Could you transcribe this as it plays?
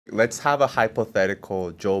let's have a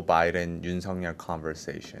hypothetical Joe Biden, Yoon Suk-yeol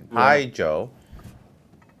conversation. Yeah. Hi, Joe.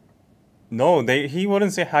 No, he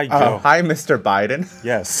wouldn't say hi, Joe. Hi, Mr. Biden.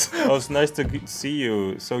 Yes. Oh, it's nice to see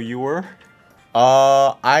you. So you were?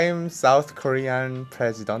 I'm South Korean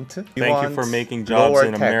president. Thank you for making jobs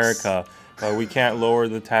in America. We can't lower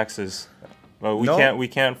the taxes. We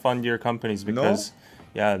can't fund your companies because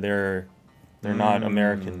yeah, they're not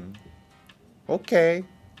American. Okay.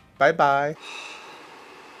 Bye-bye.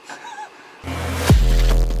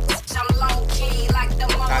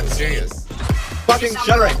 I'm serious. Fucking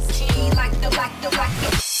shuddering.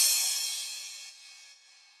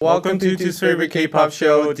 Welcome to Two's favorite K-pop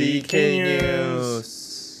show, DK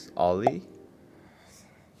News. Ollie.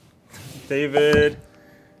 David.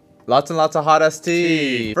 Lots and lots of hot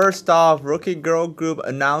tea. First off, Rookie Girl Group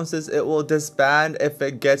announces it will disband if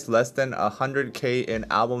it gets less than 100K in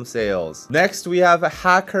album sales. Next, we have a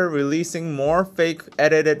hacker releasing more fake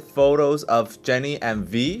edited photos of Jennie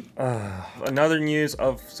V. Another news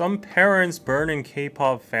of some parents burning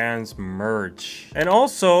K-pop fans' merch. And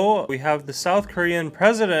also, we have the South Korean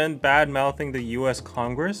president bad-mouthing the US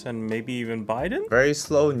Congress and maybe even Biden. Very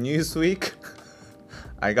slow news week,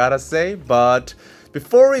 I gotta say, but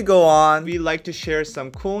before we go on, we'd like to share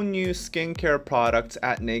some cool new skincare products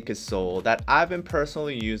at Naked Soul that I've been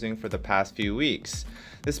personally using for the past few weeks.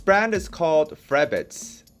 This brand is called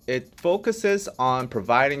Frebbits. It focuses on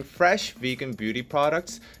providing fresh vegan beauty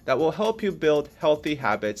products that will help you build healthy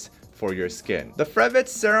habits for your skin. The Frebbits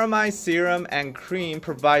Ceramide Serum and Cream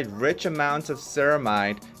provide rich amounts of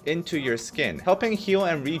ceramide into your skin, helping heal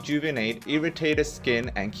and rejuvenate irritated skin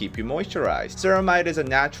and keep you moisturized. Ceramide is a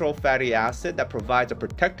natural fatty acid that provides a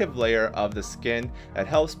protective layer of the skin that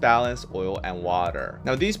helps balance oil and water.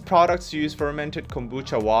 Now, these products use fermented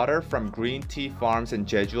kombucha water from green tea farms in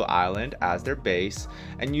Jeju Island as their base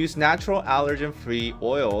and use natural allergen-free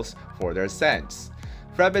oils for their scents.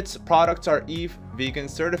 Frebbits products are EVE vegan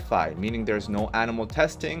certified, meaning there's no animal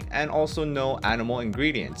testing and also no animal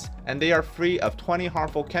ingredients, and they are free of 20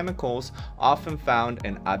 harmful chemicals often found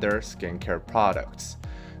in other skincare products.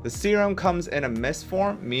 The serum comes in a mist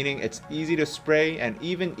form, meaning it's easy to spray and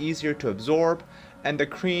even easier to absorb, and the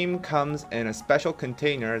cream comes in a special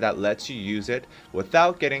container that lets you use it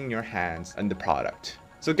without getting your hands on the product.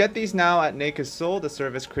 So get these now at Naked Soul, the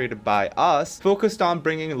service created by us, focused on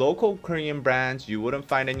bringing local Korean brands you wouldn't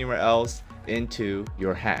find anywhere else into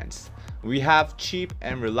your hands. We have cheap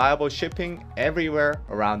and reliable shipping everywhere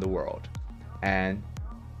around the world. And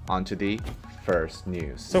on to the first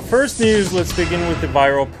news. So first news, let's begin with the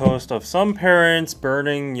viral post of some parents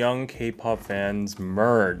burning young K-pop fans'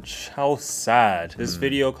 merch. How sad. This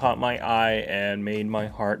video caught my eye and made my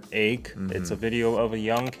heart ache. It's a video of a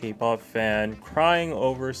young K-pop fan crying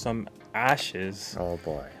over some ashes. Oh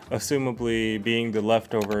boy. Assumably being the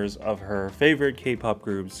leftovers of her favorite K-pop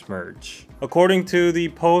group's merch. According to the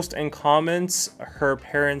post and comments, her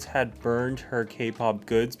parents had burned her K-pop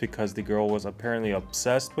goods because the girl was apparently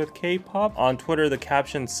obsessed with K-pop. On Twitter, the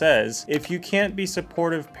caption says, "If you can't be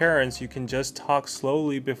supportive parents, you can just talk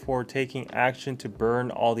slowly before taking action to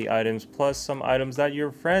burn all the items plus some items that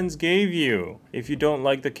your friends gave you. If you don't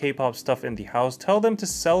like the K-pop stuff in the house, tell them to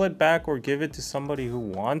sell it back or give it to somebody who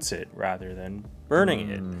wants it rather than burning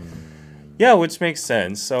it." Yeah, which makes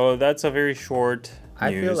sense. So that's a very short news.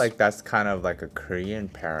 I feel like that's kind of like a Korean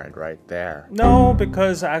parent right there. No,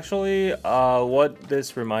 because actually what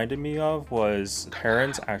this reminded me of was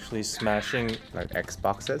parents actually smashing like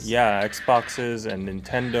Xboxes? Yeah, Xboxes and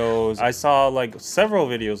Nintendos. I saw like several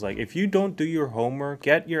videos like, if you don't do your homework,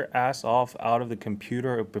 get your ass off out of the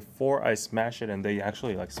computer before I smash it, and they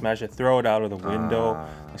actually like smash it, throw it out of the window,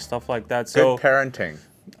 stuff like that. So good parenting.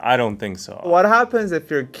 I don't think so. What happens if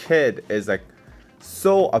your kid is like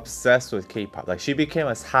so obsessed with K-pop? Like she became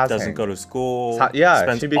a sasaeng. Doesn't go to school.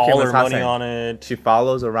 Yeah, she became all her money on it. She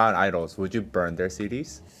follows around idols. Would you burn their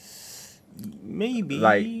CDs? Maybe.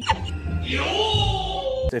 Like,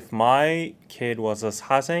 if my kid was a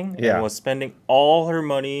sasaeng and was spending all her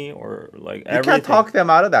money or like everything, you can't talk them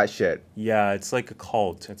out of that shit. Yeah, it's like a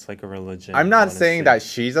cult. It's like a religion. I'm not saying that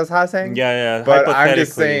she's a sasaeng. Yeah, but I'm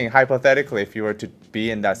just saying hypothetically, if you were to be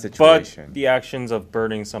in that situation. But the actions of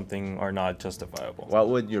burning something are not justifiable. What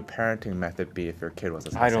would your parenting method be if your kid was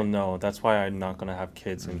a sasaeng? I don't know. That's why I'm not gonna have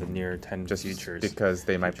kids in the near futures. Because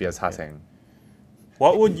they might be a sasaeng.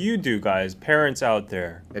 What would you do, guys? Parents out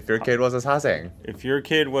there. If your kid was a sasaeng. If your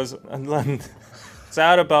kid was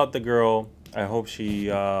sad about the girl, I hope she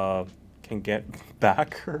can get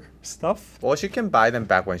back her stuff. Well, she can buy them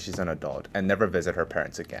back when she's an adult and never visit her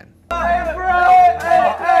parents again.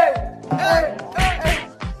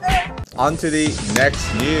 On to the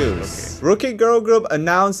next news. Okay. Rookie girl group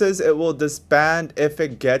announces it will disband if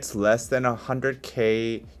it gets less than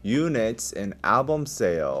 100K units in album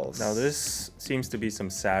sales. Now this seems to be some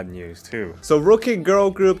sad news too. So rookie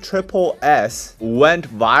girl group Triple S went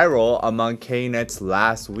viral among Knets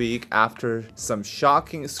last week after some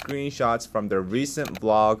shocking screenshots from their recent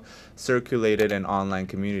vlog circulated in online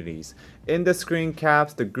communities. In the screen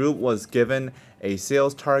caps, the group was given a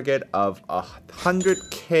sales target of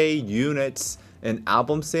 100K units in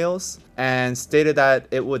album sales and stated that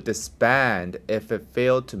it would disband if it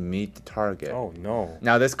failed to meet the target. Oh no.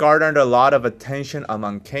 Now this garnered a lot of attention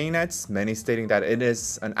among Knets, many stating that it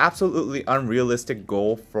is an absolutely unrealistic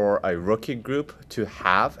goal for a rookie group to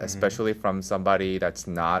have, especially from somebody that's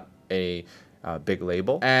not a big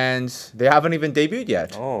label. And they haven't even debuted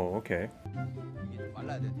yet. Oh, okay.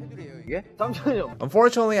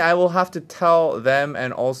 Unfortunately, I will have to tell them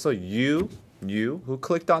and also you who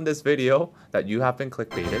clicked on this video that you have been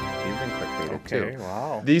clickbaited. You've been clickbaited Okay, too.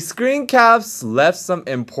 wow. These screen caps left some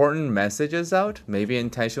important messages out, maybe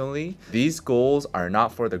intentionally. These goals are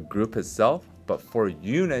not for the group itself, but for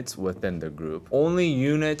units within the group. Only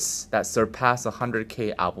units that surpass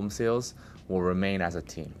 100K album sales will remain as a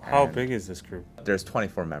team. How big is this group? There's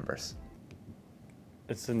 24 members.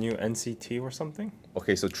 It's the new NCT or something?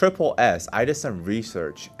 Okay, so Triple S, I did some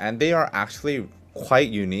research and they are actually quite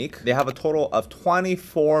unique. They have a total of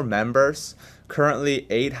 24 members. Currently,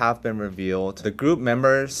 8 have been revealed. The group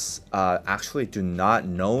members actually do not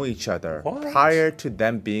know each other prior to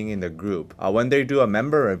them being in the group. When they do a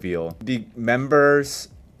member reveal, the members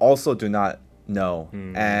also do not know,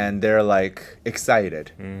 and they're like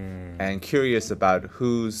excited and curious about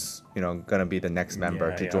who's gonna be the next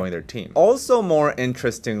member to join their team. Also, more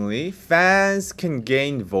interestingly, fans can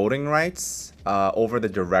gain voting rights over the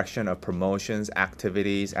direction of promotions,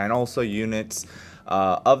 activities, and also units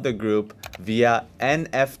of the group via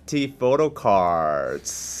NFT photo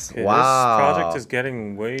cards. Okay, wow, this project is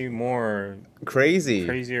getting way more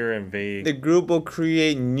crazier and vague. The group will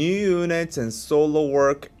create new units and solo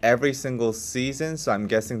work every single season, so I'm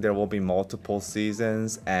guessing there will be multiple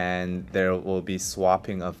seasons and there will be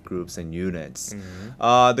swapping of groups and units.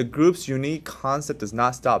 The group's unique concept does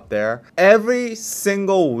not stop there. Every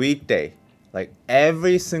single weekday,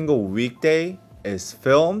 is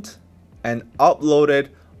filmed and uploaded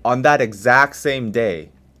on that exact same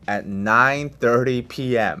day at 9:30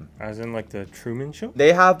 p.m. As in like the Truman Show?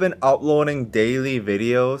 They have been uploading daily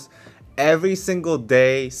videos every single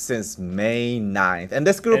day since May 9th. And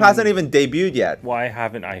this group hasn't even debuted yet. Why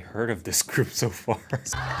haven't I heard of this group so far?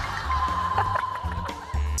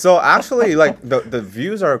 So actually, like the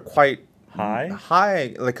views are quite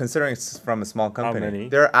high, like considering it's from a small company. How many?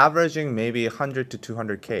 They're averaging maybe 100 to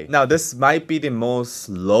 200K. Now this might be the most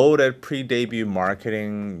loaded pre-debut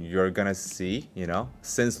marketing you're gonna see,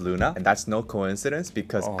 since Luna, and that's no coincidence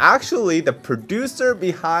because actually the producer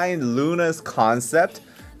behind Luna's concept,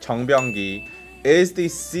 Chung Byung-gi, is the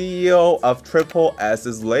CEO of Triple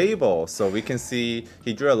S's label. So we can see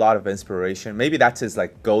he drew a lot of inspiration. Maybe that's his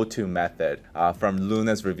go-to method from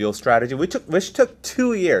Luna's reveal strategy, which took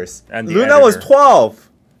 2 years. And Luna was 12.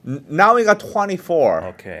 Now we got 24.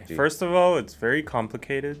 Okay. First of all, it's very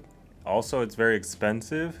complicated. Also, it's very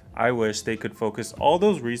expensive. I wish they could focus all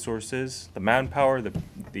those resources, the manpower,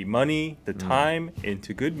 the money, the time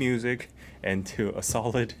into good music and to a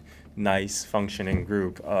solid, nice, functioning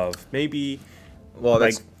group of maybe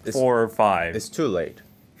 4 or 5. It's too late.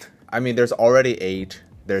 I mean, there's already 8.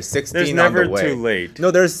 There's 16 There's on never the way. too late.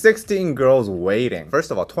 No, there's 16 girls waiting.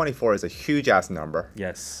 First of all, 24 is a huge ass number.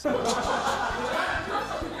 Yes.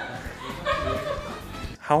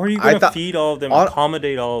 How are you going to feed all of them,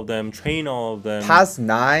 accommodate all of them, train all of them? Past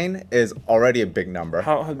 9 is already a big number,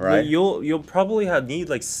 right? You'll probably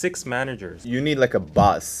need 6 managers. You need a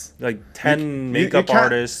bus. 10 makeup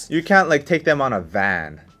artists. You can't take them on a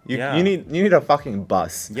van. You need a fucking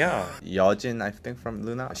bus. Yeah. Yeojin, I think from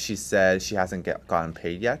Luna, she said she hasn't gotten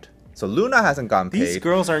paid yet. So Luna hasn't gotten paid. These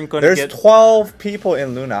girls aren't going to get... There's 12 people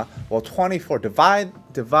in Luna. Well, 24.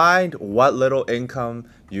 Divide what little income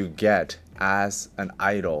you get as an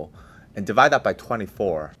idol and divide that by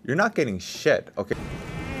 24. You're not getting shit, okay?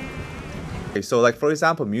 So for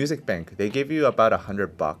example, Music Bank, they give you about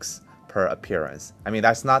 $100 per appearance. I mean,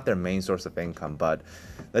 that's not their main source of income, but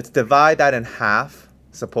let's divide that in half,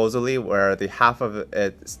 supposedly, where the half of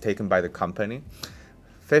it is taken by the company.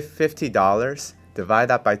 $50, divide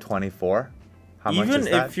that by 24. How much is that?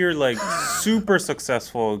 Even if you're super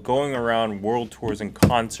successful, going around world tours and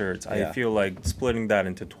concerts, I feel like splitting that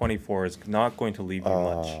into 24 is not going to leave you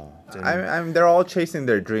much. I mean, they're all chasing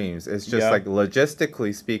their dreams. It's just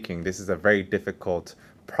logistically speaking, this is a very difficult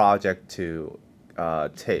project to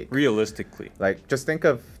take. Realistically. Like, just think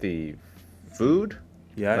of the food.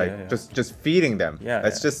 Yeah, like yeah. just feeding them. Yeah,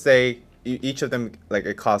 Let's just say each of them, like,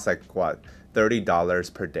 it costs like what,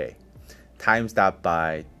 $30 per day. Times that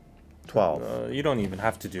by 12. You don't even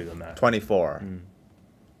have to do the math. 24.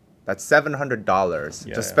 That's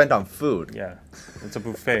 $700 just spent on food. Yeah, it's a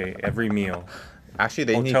buffet every meal. Actually,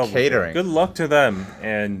 they Hotel need catering. Buffet. Good luck to them,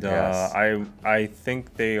 and Yes. I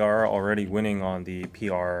think they are already winning on the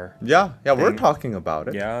PR. Yeah, thing. we're talking about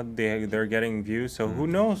it. Yeah, they're getting views, so who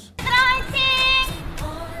knows?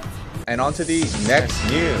 And on to the next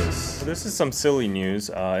news. So this is some silly news.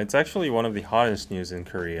 It's actually one of the hottest news in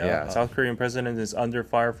Korea. Yeah. South Korean president is under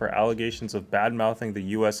fire for allegations of bad-mouthing the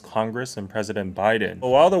U.S. Congress and President Biden. But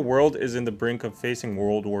while the world is in the brink of facing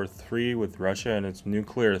World War III with Russia and its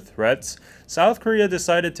nuclear threats, South Korea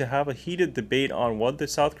decided to have a heated debate on what the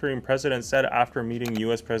South Korean president said after meeting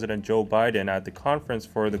U.S. President Joe Biden at the conference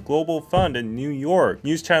for the Global Fund in New York.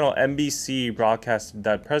 News channel NBC broadcasted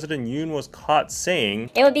that President Yoon was caught saying,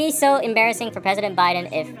 "It would be so embarrassing for President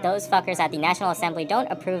Biden if those fuckers at the National Assembly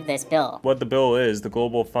don't approve this bill." What the bill is, the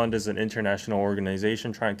Global Fund is an international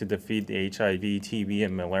organization trying to defeat the HIV, TB,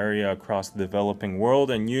 and malaria across the developing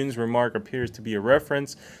world, and Yoon's remark appears to be a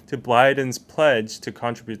reference to Biden's pledge to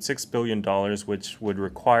contribute $6 billion, which would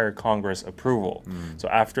require Congress approval. So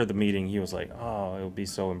after the meeting, he was like, oh, it would be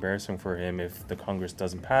so embarrassing for him if the Congress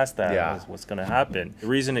doesn't pass that. Yeah. That's what's going to happen. The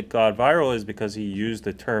reason it got viral is because he used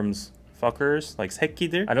the terms fuckers, like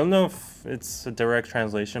새끼들. I don't know if it's a direct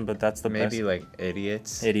translation, but that's the best. Maybe like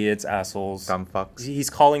idiots. Idiots, assholes. Dumb fucks. He's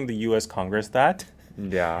calling the U.S. Congress that.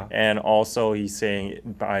 Yeah. And also he's saying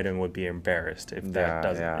Biden would be embarrassed if that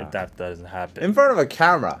doesn't happen. In front of a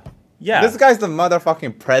camera. Yeah. This guy's the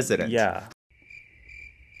motherfucking president. Yeah.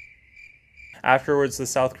 Afterwards, the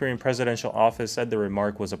South Korean presidential office said the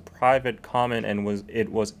remark was a private comment and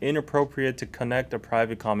it was inappropriate to connect a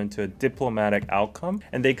private comment to a diplomatic outcome.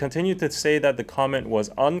 And they continued to say that the comment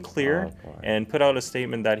was unclear and put out a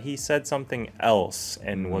statement that he said something else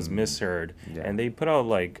and was misheard. Yeah. And they put out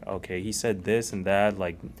like, okay, he said this and that,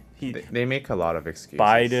 like they make a lot of excuses.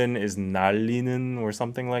 Biden is 날리는 or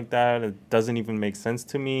something like that. It doesn't even make sense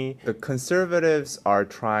to me. The conservatives are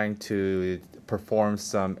trying to perform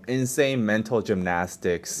some insane mental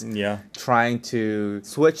gymnastics, trying to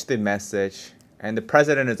switch the message. And the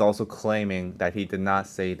president is also claiming that he did not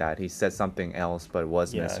say that. He said something else, but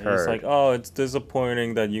was misheard. He's like, oh, it's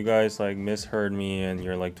disappointing that you guys like misheard me and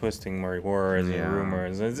you're like twisting my words and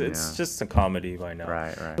rumors. It's just a comedy by now.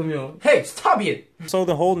 Right. Hey, stop it! So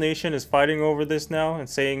the whole nation is fighting over this now and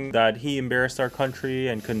saying that he embarrassed our country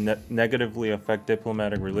and could negatively affect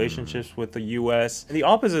diplomatic relationships with the U.S. And the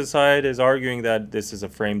opposite side is arguing that this is a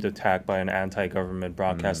framed attack by an anti-government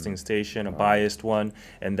broadcasting station, a biased one,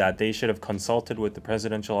 and that they should have consulted with the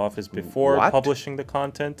presidential office before publishing the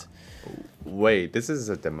content. Wait, this is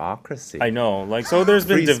a democracy. I know, like, so there's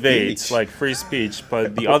been debates, speech. like free speech,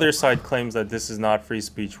 but the other side claims that this is not free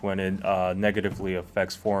speech when it negatively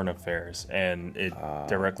affects foreign affairs, and it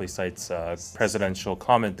directly cites presidential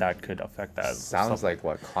comment that could affect that. Sounds like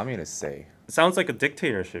what communists say. Sounds like a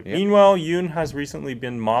dictatorship. Yeah. Meanwhile, Yoon has recently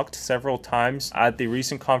been mocked several times. At the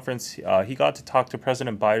recent conference, he got to talk to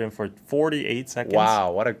President Biden for 48 seconds.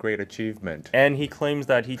 Wow, what a great achievement. And he claims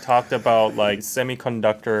that he talked about like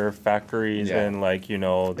semiconductor factories and like, you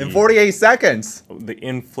know, in 48 seconds. The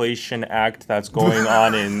Inflation Act that's going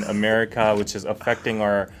on in America, which is affecting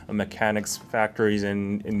our mechanics factories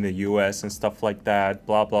in the US and stuff like that,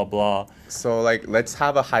 blah, blah, blah. So like, let's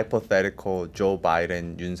have a hypothetical Joe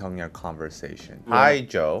Biden, Yoon Suk-yeol conversation. Hi,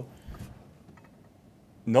 Joe.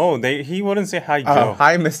 No, he wouldn't say hi, Joe.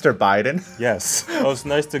 Hi, Mr. Biden. Yes. Oh, it's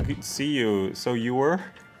nice to see you. So you were?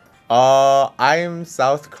 I'm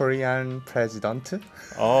South Korean president.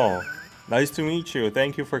 Oh, nice to meet you.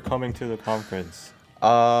 Thank you for coming to the conference.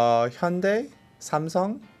 Hyundai,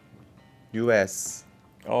 Samsung, US.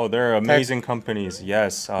 Oh, they're amazing companies.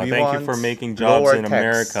 Yes. Thank you for making jobs in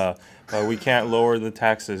America. We can't lower the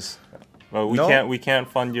taxes. We can't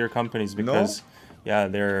fund your companies because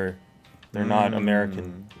they're not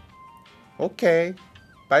American. Okay.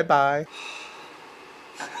 Bye-bye.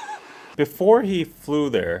 Before he flew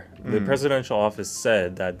there, the presidential office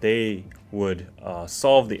said that they would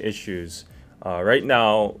solve the issues. Right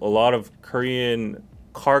now, a lot of Korean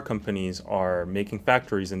car companies are making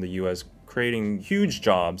factories in the US, creating huge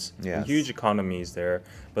jobs, and huge economies there.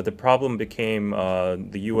 But the problem became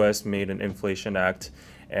the US made an Inflation Act,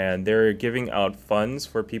 and they're giving out funds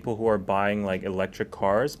for people who are buying like electric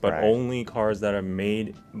cars, but only cars that are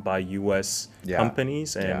made by US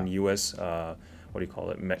companies and US what do you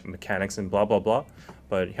call it, mechanics and blah blah blah.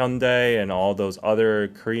 But Hyundai and all those other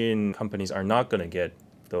Korean companies are not gonna get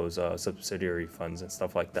those subsidiary funds and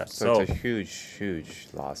stuff like that. So it's a huge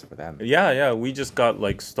loss for them. Yeah, we just got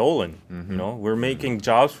like stolen. You know, we're making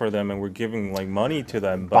jobs for them and we're giving like money to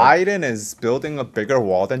them. But Biden is building a bigger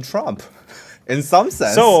wall than Trump, in some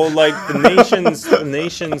sense. so like the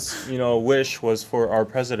nation's wish was for our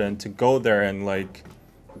president to go there and like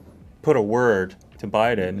put a word to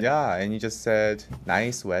Biden. Yeah, and you just said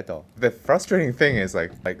nice weather. The frustrating thing is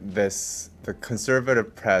like this, the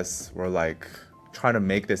conservative press were like trying to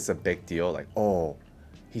make this a big deal, like, oh,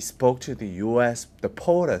 he spoke to the US, the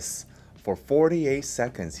POTUS, for 48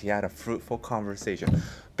 seconds. He had a fruitful conversation.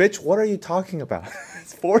 Bitch, what are you talking about?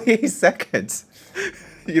 It's 48 seconds.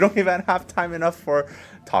 You don't even have time enough for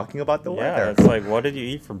talking about the weather. Yeah, it's like, what did you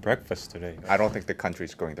eat for breakfast today? I don't think the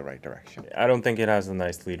country's going the right direction. I don't think it has a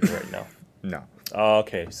nice leader right now. No.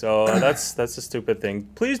 Okay, so that's a stupid thing.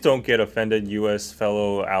 Please don't get offended, U.S.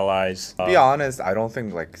 fellow allies. To be honest, I don't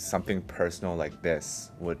think like something personal like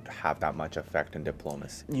this would have that much effect in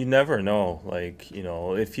diplomacy. You never know. Like,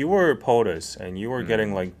 if you were POTUS and you were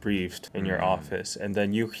getting like briefed in your office, and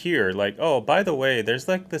then you hear like, oh, by the way, there's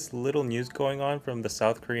like this little news going on from the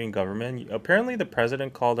South Korean government. Apparently, the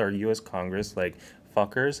president called our U.S. Congress like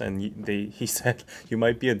fuckers, and he said you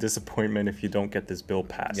might be a disappointment if you don't get this bill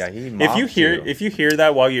passed. Yeah, he if you hear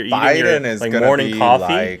that while you're Biden eating your is like gonna morning be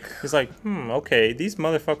coffee, like, he's like, okay, these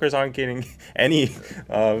motherfuckers aren't getting any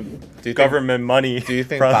you government money. Do you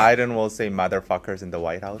think from... Biden will say motherfuckers in the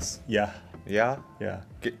White House? Yeah. Yeah? Yeah.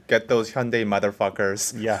 Get those Hyundai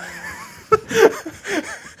motherfuckers. Yeah.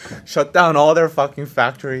 Shut down all their fucking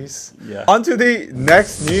factories. Yeah. On to the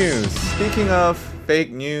next news. Speaking of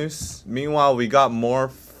fake news, meanwhile, we got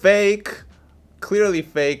more clearly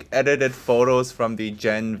fake edited photos from the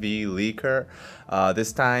Jennie V leaker.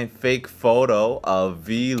 This time, fake photo of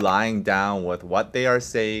V lying down with what they are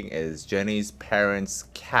saying is Jennie's parents'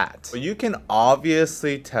 cat. But you can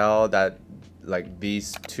obviously tell that like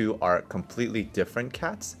these two are completely different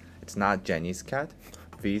cats. It's not Jennie's cat,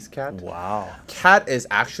 V's cat. Wow. Cat is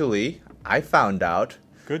actually, I found out,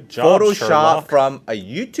 good job, Photoshop Sherlock. from a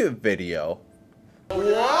YouTube video.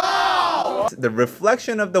 Wow! The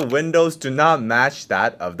reflection of the windows do not match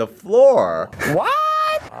that of the floor. What?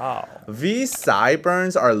 Wow. V's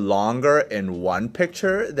sideburns are longer in one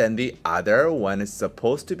picture than the other when it's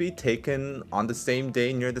supposed to be taken on the same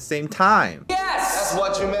day near the same time. Yes! That's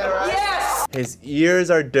what you meant, right? Yes! His ears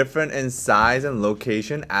are different in size and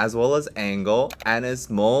location as well as angle, and his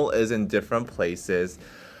mole is in different places,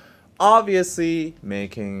 obviously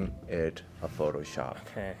making it a Photoshop.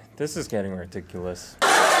 Okay, this is getting ridiculous.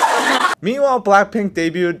 Meanwhile, Blackpink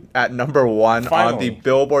debuted at number 1 on the Finally.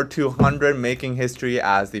 Billboard 200, making history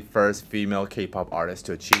as the first female K-pop artist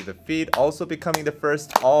to achieve the feat, also becoming the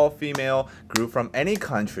first all-female group from any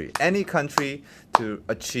country to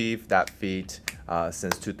achieve that feat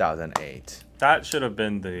since 2008. That should have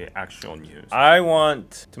been the actual news. I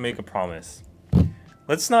want to make a promise.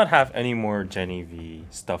 Let's not have any more Jennie V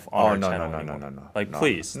stuff on our channel anymore. No. Like,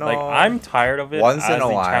 please. No. Like, I'm tired of it Once as in a the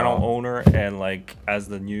while. channel owner and like as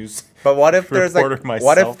the news. But what if there's like, reporter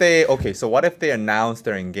what if myself. they, okay, so what if they announce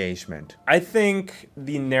their engagement? I think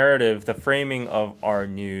the narrative, the framing of our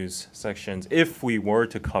news sections, if we were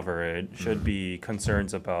to cover it, should be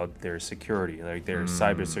concerns about their security, like their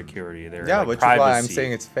cybersecurity, their Yeah, like, which privacy. is why I'm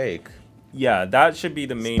saying it's fake. Yeah, that should be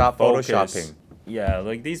the main Stop focus. photoshopping. Yeah,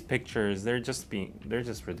 like these pictures, they're just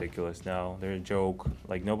ridiculous now. They're a joke.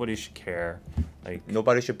 Like nobody should care. Like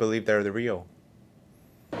Nobody should believe they're the real.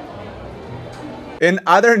 In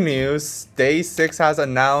other news, DAY6 has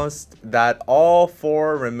announced that all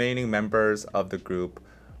 4 remaining members of the group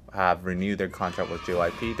have renewed their contract with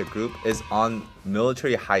JYP. The group is on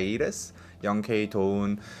military hiatus. Younghae,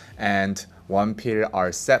 Dowoon, and Wonpil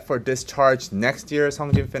are set for discharge next year.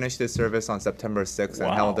 Seongjin finished his service on September 6th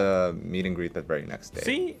and held a meet and greet the very next day.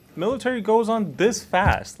 see, military goes on this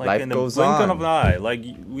fast, like Life in the goes blink on. of an eye. Like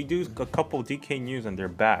we do a couple DK news and they're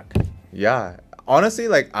back. Yeah. Honestly,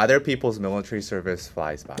 like other people's military service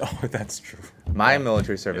flies by. Oh, that's true. My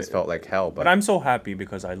military service felt like hell, But I'm so happy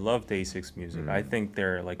because I love DAY6 music. I think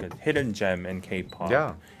they're like a hidden gem in K-pop.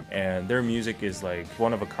 Yeah. And their music is like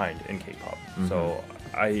one of a kind in K-pop. So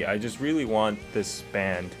I just really want this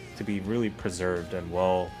band to be really preserved and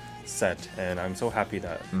well set. And I'm so happy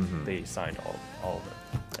that they signed all of it.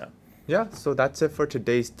 Yeah. Yeah, so that's it for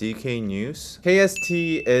today's DK News.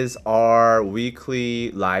 KST is our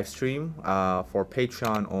weekly live stream for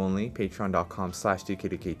Patreon only,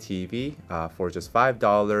 patreon.com/DKDKTV. For just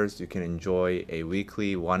 $5, you can enjoy a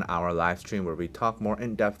weekly 1-hour live stream where we talk more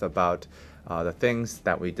in depth about the things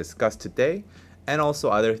that we discussed today. and also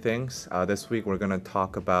other things. This week we're gonna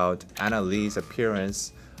talk about Anna Lee's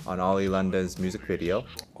appearance on Ollie London's music video.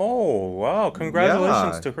 Oh wow!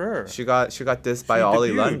 Congratulations Yeah, to her. She got dissed by She Ollie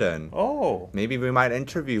debuted. London. Oh, Maybe we might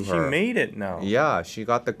interview she her. made it now. Yeah, she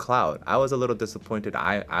got the clout. I was a little disappointed.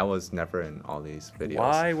 I was never in Ollie's videos.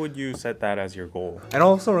 Why would you set that as your goal? And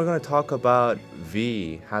also we're gonna talk about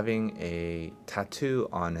V having a tattoo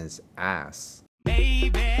on his ass.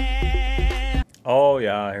 Oh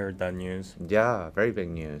yeah, I heard that news. Yeah, very big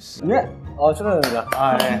news. 네,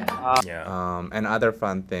 축하드립니다. 네. Yeah. And other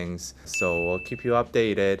fun things. So we'll keep you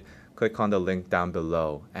updated. Click on the link down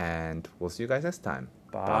below, and we'll see you guys next time.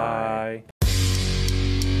 Bye.